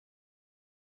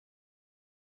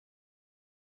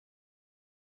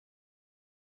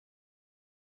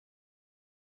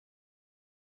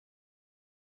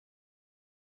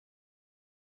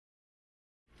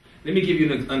Let me give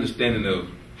you an understanding of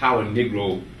how a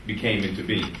Negro became into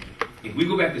being. If we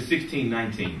go back to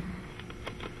 1619,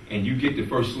 and you get the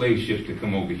first slave ships to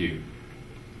come over here,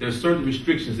 there are certain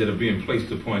restrictions that are being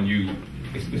placed upon you,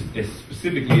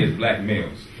 specifically as black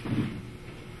males.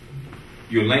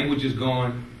 Your language is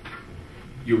gone,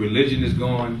 your religion is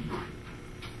gone,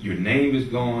 your name is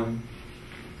gone,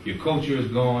 your culture is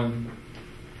gone,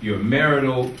 your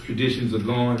marital traditions are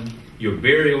gone, your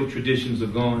burial traditions are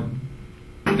gone.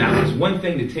 Now, it's one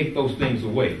thing to take those things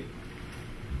away,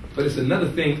 but it's another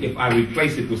thing if I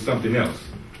replace it with something else.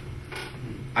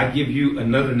 I give you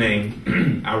another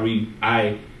name,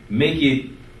 I make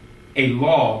it a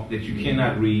law that you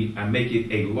cannot read, I make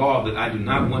it a law that I do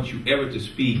not want you ever to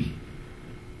speak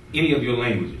any of your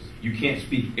languages. You can't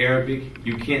speak Arabic,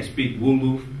 you can't speak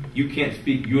Wolof, you can't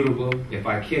speak Yoruba. If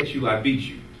I catch you, I beat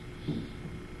you.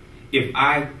 If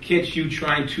I catch you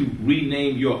trying to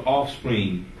rename your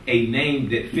offspring a name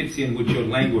that fits in with your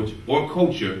language or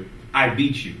culture, I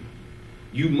beat you.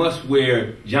 You must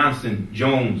wear Johnson,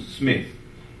 Jones, Smith.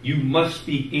 You must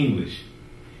speak English.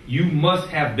 You must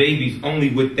have babies only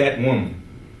with that woman.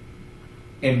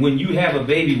 And when you have a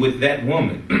baby with that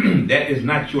woman, that is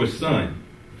not your son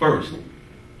first.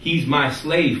 He's my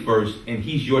slave first, and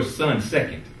he's your son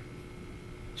second.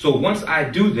 So once I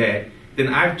do that,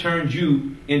 then I've turned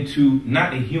you into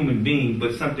not a human being,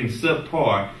 but something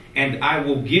subpar, and I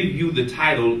will give you the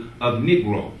title of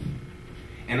Negro.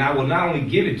 And I will not only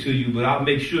give it to you, but I'll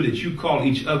make sure that you call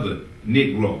each other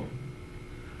Negro.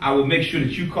 I will make sure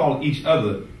that you call each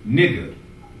other nigger.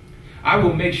 I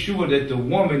will make sure that the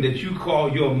woman that you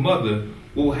call your mother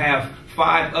will have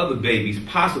 5 other babies,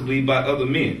 possibly by other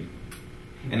men.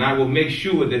 And I will make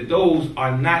sure that those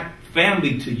are not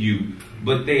family to you,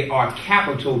 but they are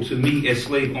capital to me as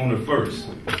slave owner first.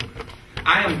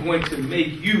 I am going to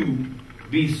make you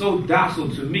be so docile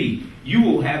to me. You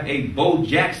will have a Bo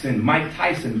Jackson, Mike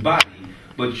Tyson body,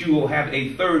 but you will have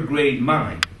a 3rd grade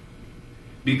mind.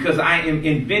 Because I am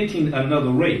inventing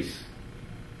another race.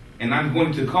 And I'm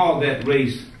going to call that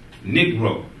race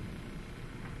Negro.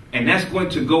 And that's going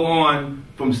to go on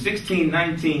from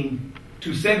 1619 to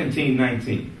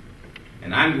 1719.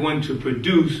 And I'm going to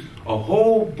produce a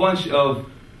whole bunch of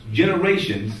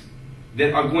generations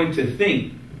that are going to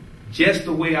think just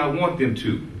the way I want them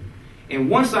to.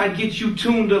 And once I get you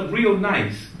tuned up real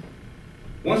nice,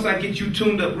 I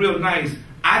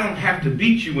don't have to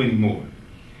beat you anymore.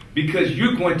 Because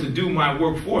you're going to do my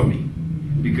work for me.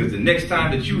 Because the next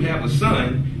time that you have a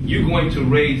son, you're going to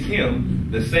raise him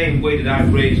the same way that I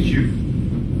raised you.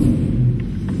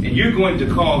 And you're going to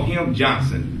call him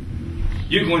Johnson.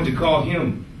 You're going to call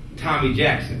him Tommy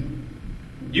Jackson.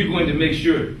 You're going to make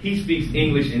sure he speaks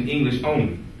English and English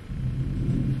only.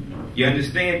 You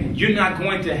understand? You're not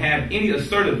going to have any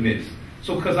assertiveness.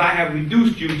 So because I have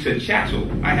reduced you to chattel,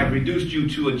 I have reduced you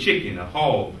to a chicken, a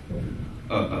hog,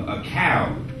 a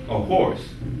cow, a horse.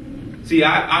 See,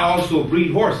 I also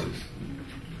breed horses.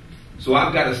 So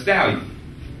I've got a stallion.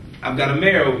 I've got a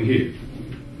mare over here.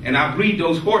 And I breed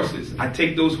those horses. I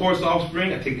take those horse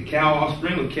offspring, I take the cow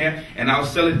offspring or calf, and I'll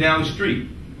sell it down the street.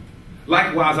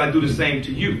 Likewise, I do the same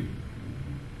to you.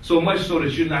 So much so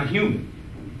that you're not human.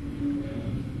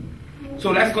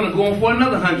 So that's going to go on for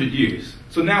another 100 years.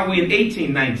 So now we're in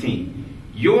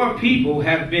 1819. Your people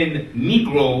have been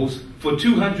Negroes for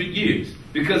 200 years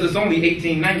because it's only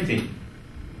 1819.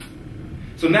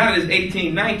 So now that it's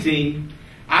 1819,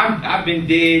 I've been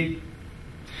dead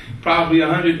probably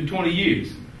 120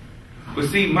 years. But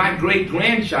see, my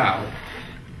great-grandchild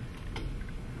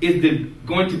is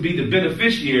going to be the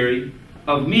beneficiary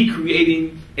of me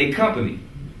creating a company.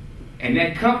 And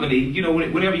that company, you know,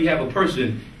 whenever you have a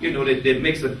person, you know, that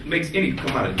makes any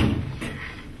commodity.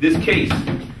 This case,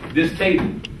 this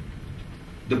table,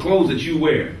 the clothes that you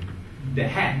wear, the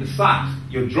hat, the socks,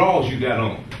 your drawers you got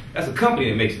on. That's a company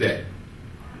that makes that.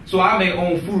 So I may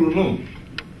own Fruit of the Loom,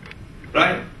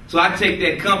 right? So I take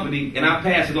that company and I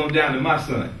pass it on down to my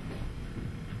son.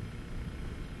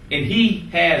 And he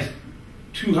has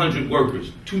 200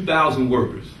 workers, 2,000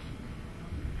 workers.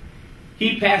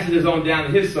 He passes it on down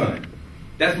to his son.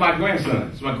 That's my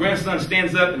grandson. So my grandson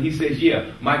stands up and he says,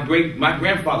 yeah, my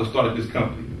grandfather started this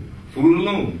company. Fruit of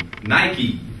the Loom,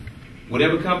 Nike,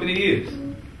 whatever company it is.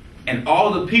 And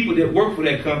all the people that work for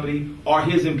that company are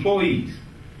his employees.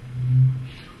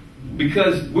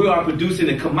 Because we are producing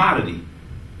a commodity.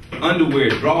 Underwear,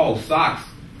 drawers, socks,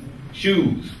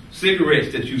 shoes,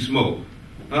 cigarettes that you smoke,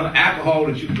 alcohol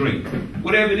that you drink,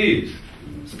 whatever it is.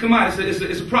 It's a commodity,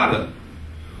 it's a product.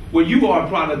 Well, you are a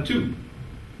product too.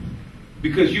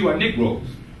 Because you are Negroes.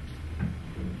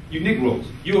 You Negroes,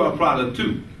 you are a product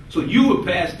too. So you were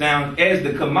passed down as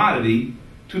the commodity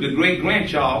to the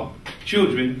great-grandchild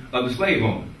children of the slave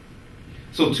owner.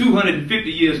 So 250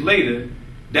 years later,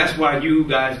 that's why you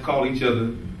guys call each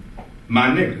other my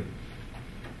nigga.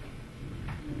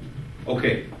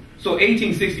 Okay, so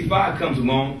 1865 comes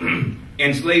along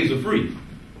and slaves are free.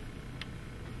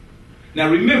 Now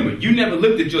remember, you never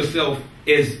looked at yourself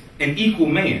as an equal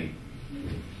man.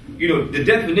 You know, the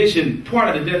definition,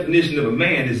 part of the definition of a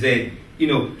man is that, you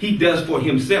know, he does for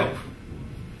himself.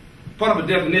 Part of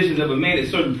the definition of a man at a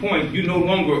certain point, you no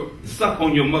longer suck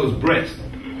on your mother's breast.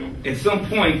 At some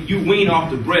point, you wean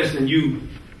off the breast and you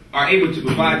are able to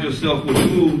provide yourself with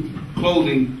food,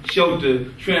 clothing, shelter,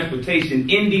 transportation,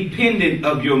 independent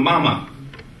of your mama,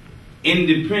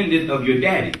 independent of your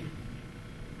daddy.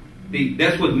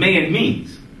 That's what man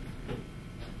means.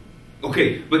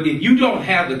 Okay, but if you don't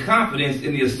have the confidence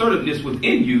and the assertiveness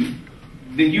within you,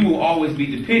 then you will always be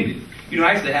dependent. You know,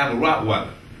 I used to have a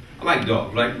Rottweiler. I like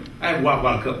dogs, right? I had a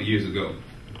Rottweiler a couple of years ago.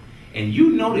 And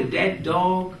you know that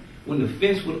dog, when the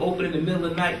fence would open in the middle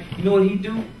of the night, you know what he'd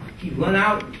do? He'd run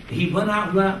out, he'd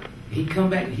come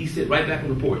back, and he'd sit right back on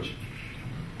the porch.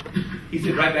 He'd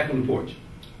sit right back on the porch.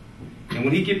 And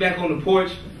when he'd get back on the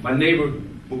porch, my neighbor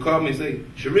would call me and say,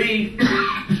 Shareef,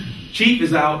 Chief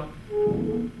is out.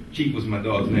 Chief was my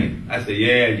dog's name. I said,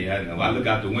 yeah, I know. I look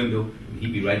out the window, and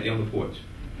he'd be right there on the porch.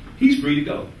 He's free to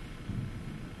go.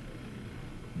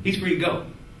 He's free to go.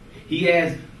 He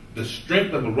has the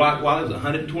strength of a Rottweiler, is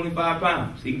 125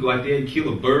 pounds. He can go out there and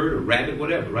kill a bird, a rabbit,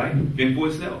 whatever, right? Fend for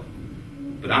himself.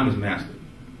 But I'm his master.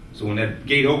 So when that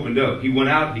gate opened up, he went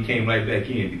out, he came right back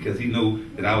in because he knew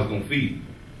that I was going to feed him.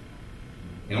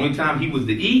 And the only time he was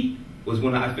to eat was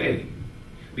when I fed him.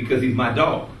 Because he's my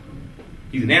dog.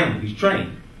 He's an animal. He's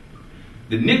trained.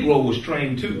 The Negro was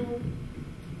trained too.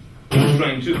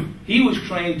 He was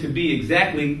trained to be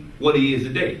exactly what he is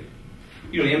today.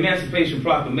 You know, the Emancipation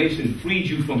Proclamation freed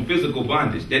you from physical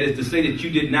bondage. That is to say that you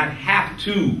did not have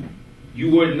to.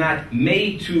 You were not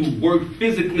made to work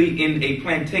physically in a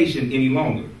plantation any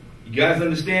longer. You guys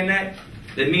understand that?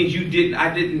 That means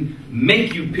I didn't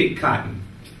make you pick cotton.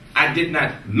 I did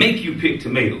not make you pick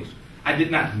tomatoes. I did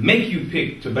not make you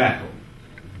pick tobacco.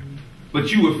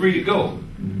 But you were free to go.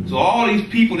 So all these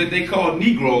people that they called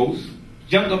Negroes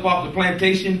jumped up off the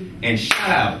plantation and shot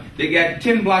out. They got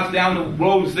 10 blocks down the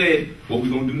road and said, what we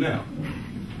gonna do now?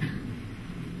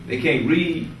 They can't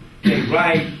read, can't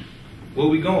write, where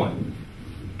we going?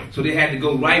 So they had to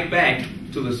go right back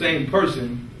to the same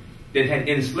person that had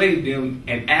enslaved them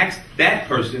and asked that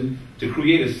person to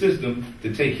create a system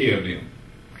to take care of them.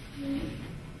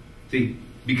 See,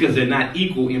 because they're not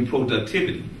equal in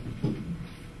productivity.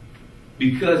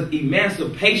 Because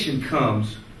emancipation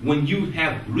comes when you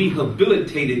have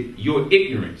rehabilitated your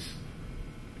ignorance.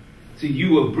 See,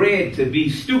 you were bred to be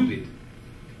stupid.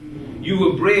 You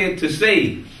were bred to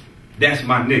say, that's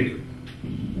my nigga.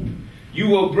 You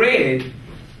were bred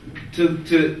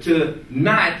to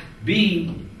not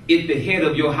be at the head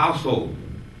of your household.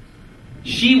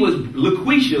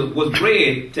 LaQuisha was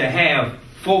bred to have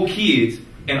 4 kids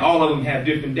and all of them have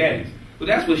different daddies. But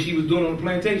that's what she was doing on the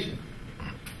plantation.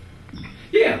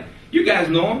 Yeah, you guys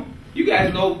know them. You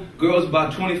guys know girls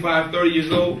about 25, 30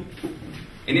 years old.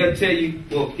 And they'll tell you,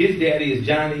 well, his daddy is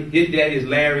Johnny, his daddy is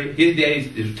Larry, his daddy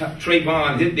is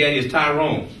Trayvon, his daddy is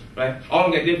Tyrone. Right? All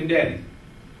of them got different daddies.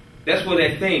 That's where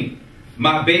that thing,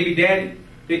 my baby daddy,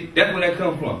 that's where that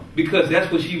comes from. Because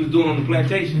that's what she was doing on the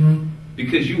plantation.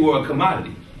 Because you were a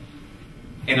commodity.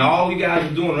 And all you guys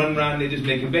are doing, running around there just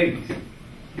making babies.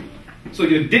 So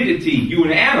your dignity, you're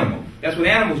an animal. That's what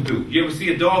animals do. You ever see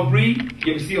a dog breed?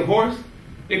 You ever see a horse?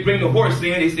 They bring the horse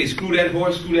in, they say, screw that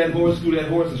horse, screw that horse, screw that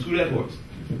horse, and screw that horse.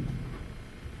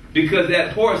 Because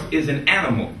that horse is an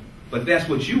animal. But that's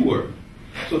what you were.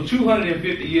 So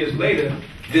 250 years later,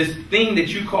 this thing that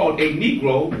you called a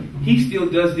Negro, he still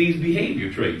does these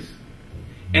behavior traits.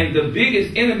 And the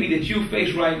biggest enemy that you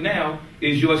face right now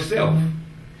is yourself.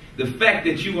 The fact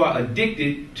that you are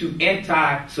addicted to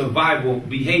anti-survival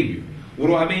behavior. What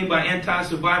do I mean by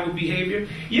anti-survival behavior?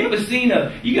 You ever seen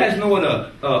you guys know what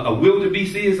a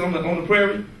wildebeest is on the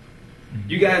prairie?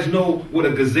 You guys know what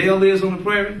a gazelle is on the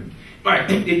prairie? Right,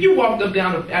 if you walked up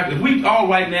down the African, we all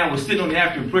right now were sitting on the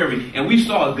African prairie and we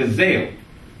saw a gazelle,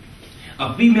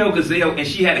 a female gazelle, and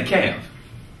she had a calf.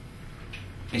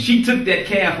 And she took that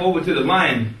calf over to the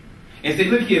lion and said,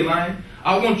 look here, lion,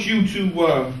 I want you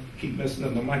to, keep messing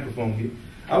up my microphone here.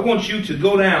 I want you to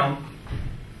go down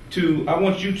to,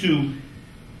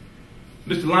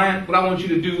 Mr. Lion, what I want you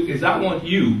to do is I want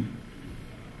you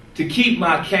to keep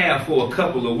my calf for a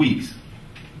couple of weeks.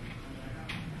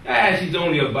 She's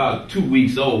only about 2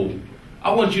 weeks old.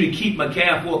 I want you to keep my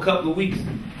calf for a couple of weeks.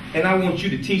 and I want you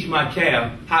to teach my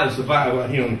calf how to survive out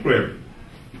here on the prairie.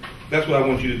 That's what I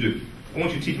want you to do. I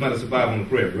want you to teach him how to survive on the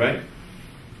prairie, right?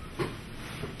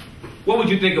 What would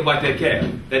you think about that calf,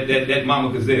 that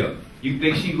mama gazelle? You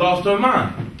think she lost her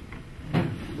mind?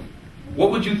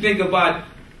 What would you think about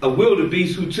a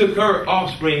wildebeest who took her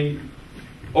offspring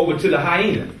over to the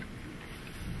hyena?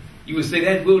 You would say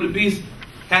that wildebeest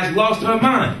has lost her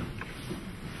mind.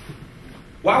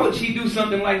 Why would she do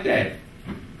something like that?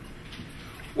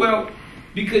 Well,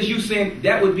 because you're saying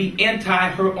that would be anti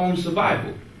her own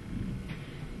survival.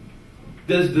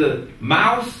 Does the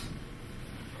mouse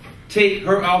take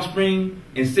her offspring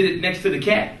and sit it next to the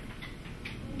cat?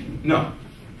 No.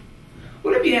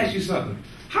 Well, let me ask you something.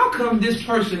 How come this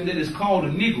person that is called a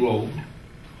Negro,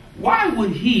 why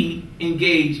would he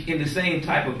engage in the same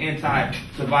type of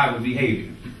anti-survival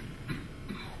behavior?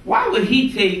 Why would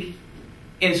he take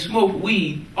and smoke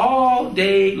weed all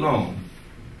day long?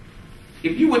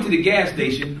 If you went to the gas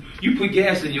station, you put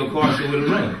gas in your car so it'll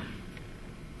run.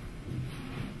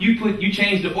 You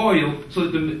change the oil so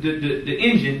that the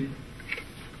engine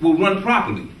will run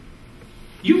properly.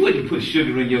 You wouldn't put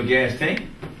sugar in your gas tank.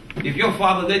 If your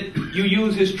father let you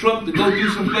use his truck to go do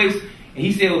someplace, and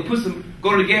he said, well,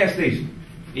 go to the gas station.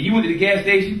 And you went to the gas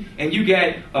station, and you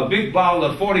got a big bottle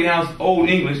of 40-ounce Old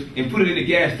English and put it in the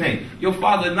gas tank. Your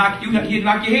father he'd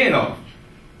knock your head off.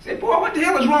 He said, boy, what the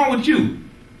hell is wrong with you?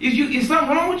 Is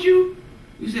something wrong with you?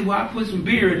 You said, well, I put some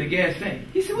beer in the gas tank.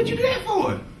 He said, what you do that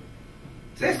for? He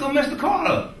said, that's going to mess the car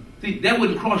up. See, that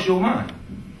wouldn't cross your mind.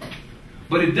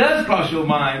 But it does cross your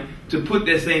mind to put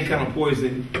that same kind of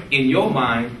poison in your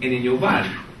mind and in your body.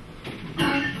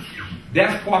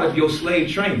 That's part of your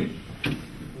slave training.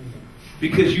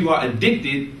 Because you are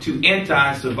addicted to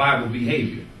anti-survival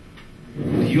behavior.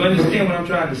 Do you understand what I'm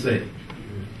trying to say?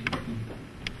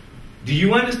 Do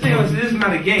you understand? This is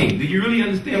not a game. Do you really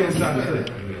understand what I'm trying to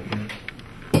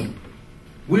say?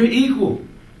 We're equal.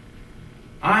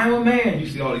 I am a man. You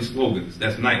see all these slogans.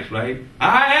 That's nice, right?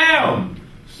 I am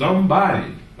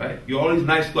somebody, right? You all these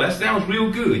nice slogans. That sounds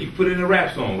real good. You put it in a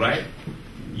rap song, right?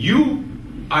 You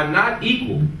are not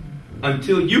equal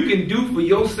until you can do for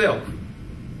yourself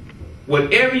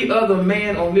what every other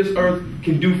man on this earth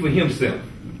can do for himself.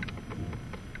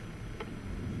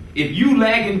 If you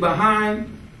lagging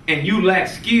behind and you lack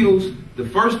skills, the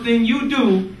first thing you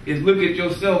do is look at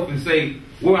yourself and say,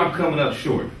 well, I'm coming up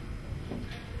short.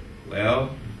 Well,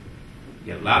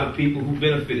 you got a lot of people who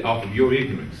benefit off of your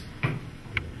ignorance. You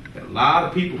got a lot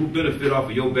of people who benefit off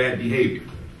of your bad behavior.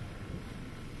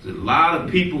 There's a lot of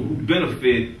people who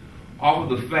benefit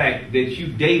off of the fact that you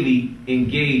daily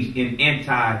engage in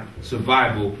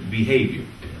anti-survival behavior.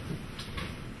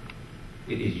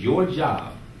 It is your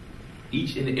job,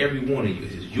 each and every one of you,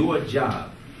 it is your job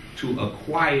to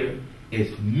acquire as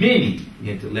many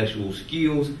intellectual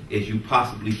skills as you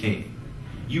possibly can.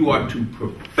 You are to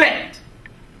perfect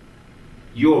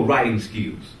your writing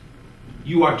skills.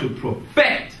 You are to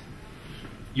perfect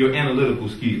your analytical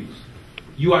skills.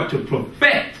 You are to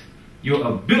perfect your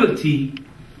ability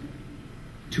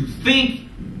to think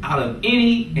out of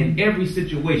any and every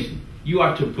situation. You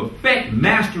are to perfect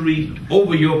mastery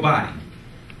over your body.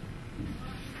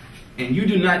 And you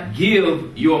do not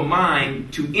give your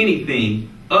mind to anything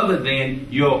other than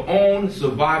your own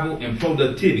survival and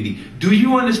productivity. Do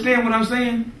you understand what I'm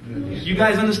saying? Yes. You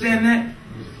guys understand that?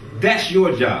 That's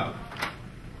your job.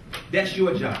 That's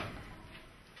your job.